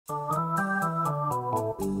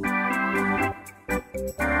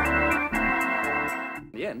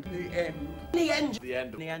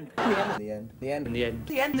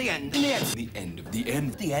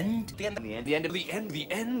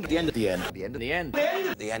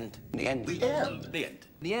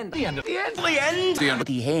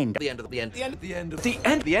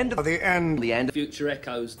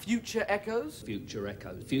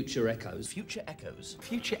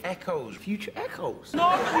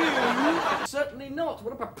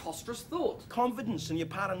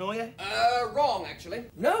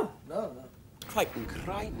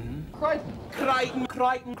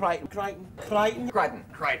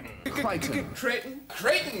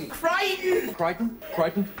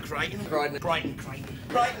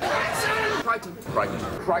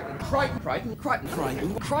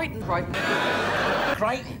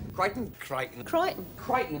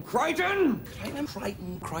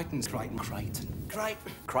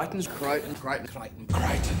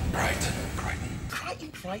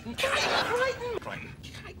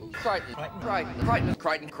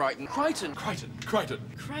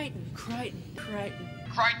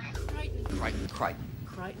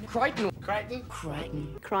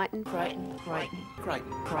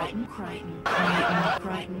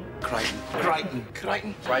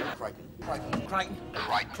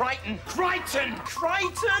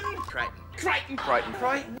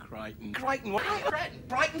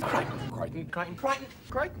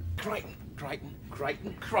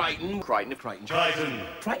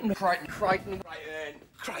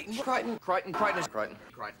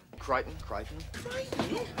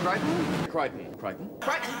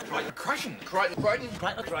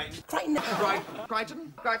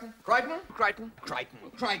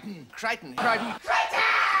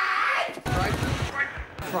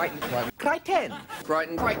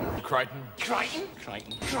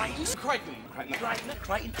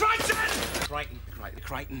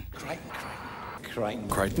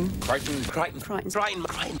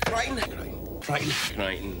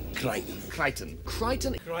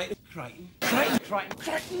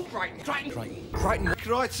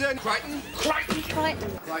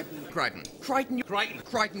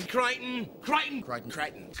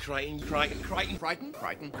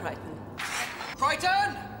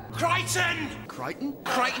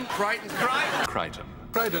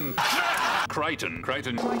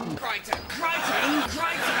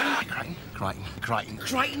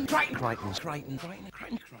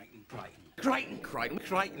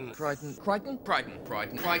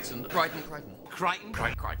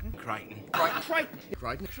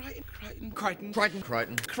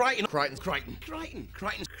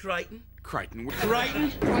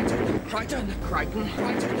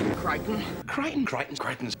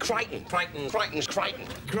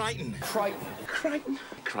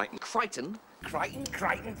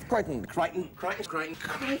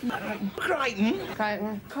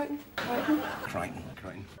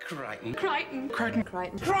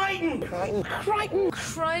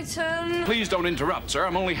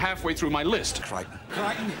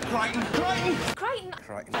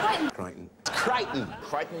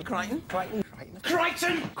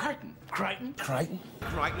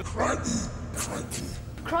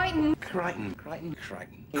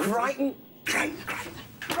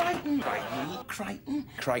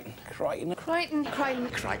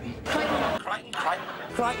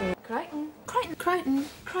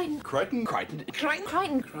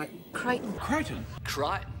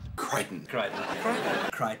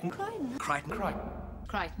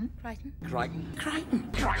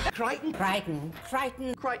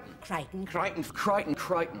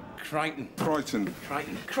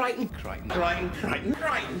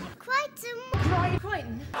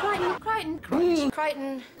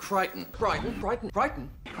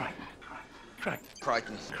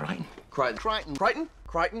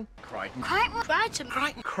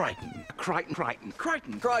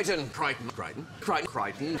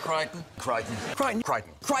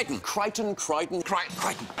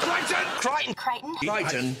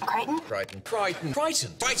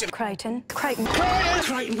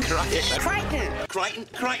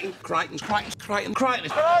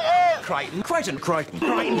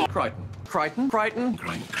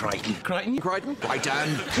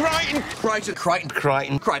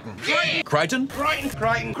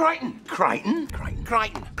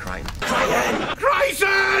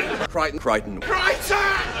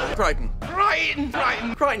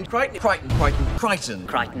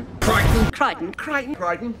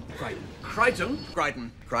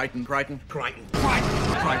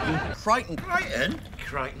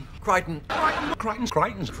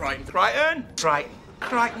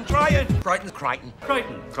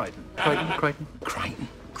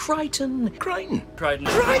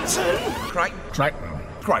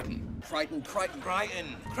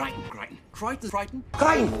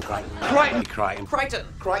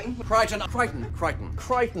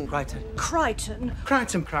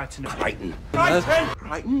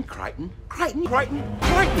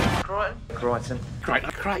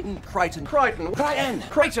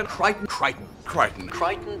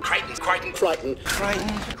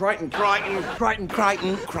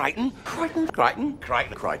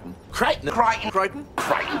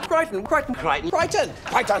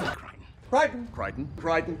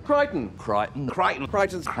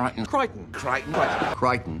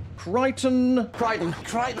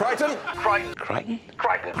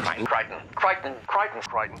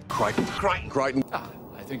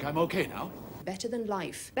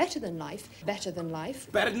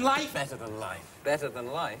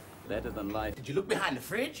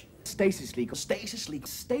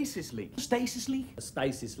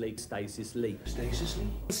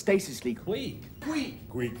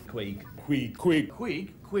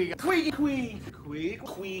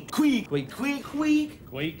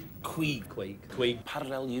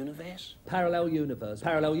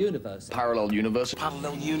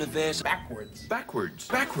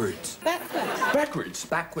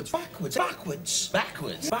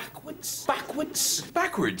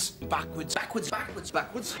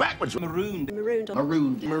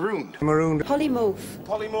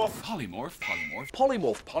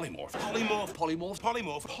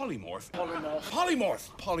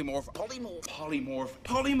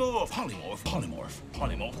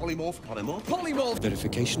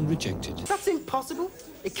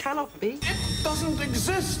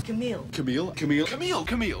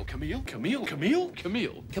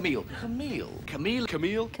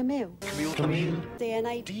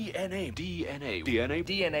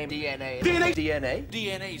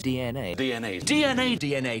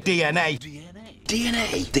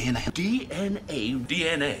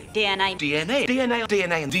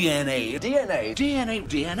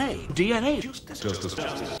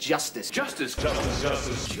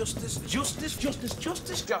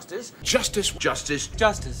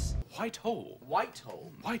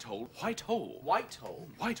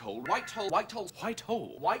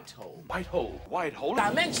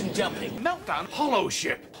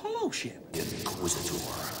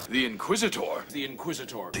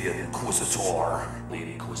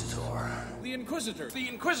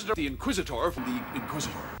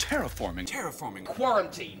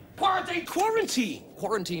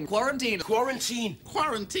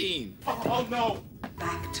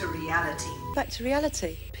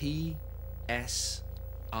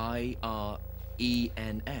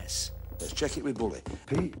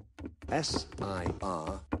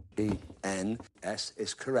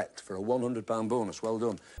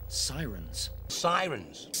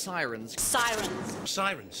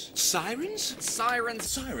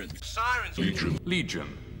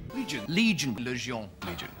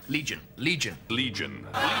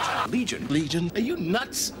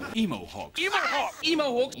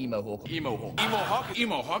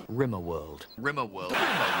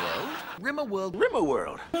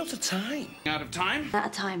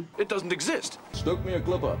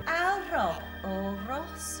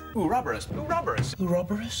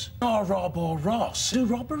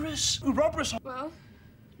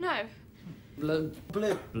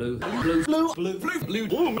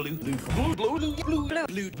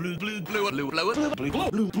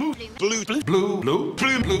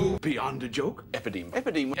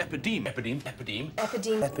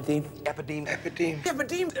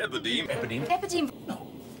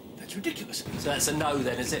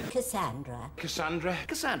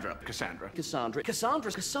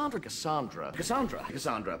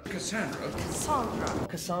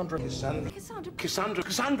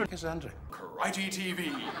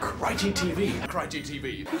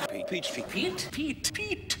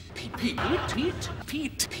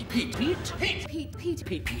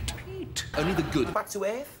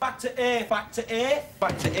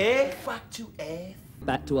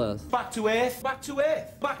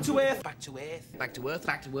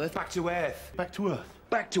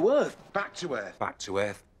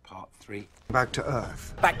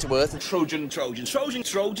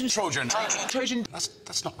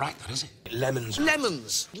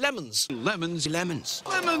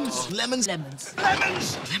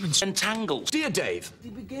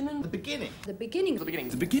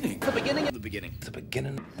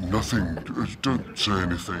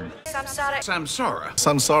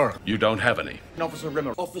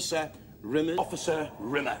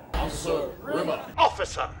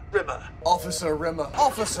Rimmer. Officer Rimmer.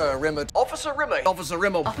 Officer Rimmer. Officer Rimmer. Officer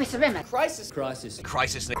Rimmer. Officer Rimmer. Crisis. Crisis.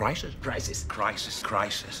 Crisis. Crisis. Crisis. Crisis.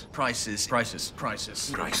 Crisis. Crisis. Crisis.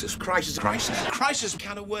 Crisis. Crisis. Crisis. Crisis. Crisis.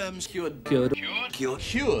 Can of worms. Cured. Cured. Cured.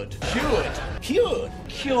 Cured. Cured. Cured.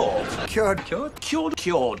 Cured. Cured. Cured. Cured.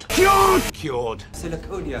 Cured. Cured. Cured.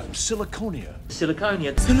 Siliconia. Siliconia.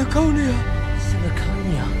 Siliconia. Siliconia.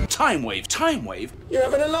 Siliconia. Time wave. Time wave. You're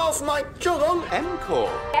having a laugh, mate. Children. Encore.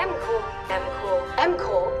 Emcor. Emcor.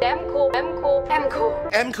 Emcor. Emcor. Emcor. Emcor.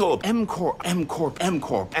 Emcore. Mcore. Mcore. Mcore.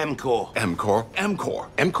 Emcore. Mcore. Mcore.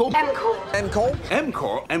 Emcore. Emcor. Encore.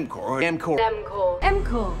 Mcore. Mcore. Encore. Emcor.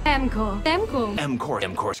 Emcor. Emcor. Emcor. Mcore.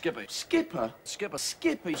 Mcore. Skipper. Skipper. Skipper.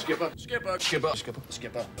 Skippy. Skipper. Skipper. Skipper. Skipper.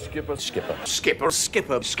 Skipper. Skipper. Skipper. Skipper.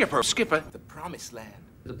 Skipper. Skipper. Skipper. The Promised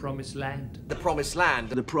Land. The Promised Land. The Promised Land.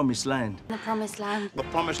 The Promised Land. The Promised Land. The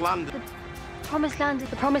Promised Land. Promised Land.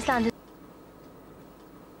 The Promised Land.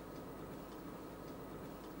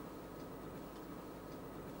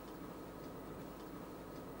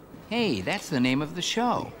 Hey, that's the name of the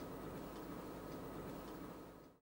show.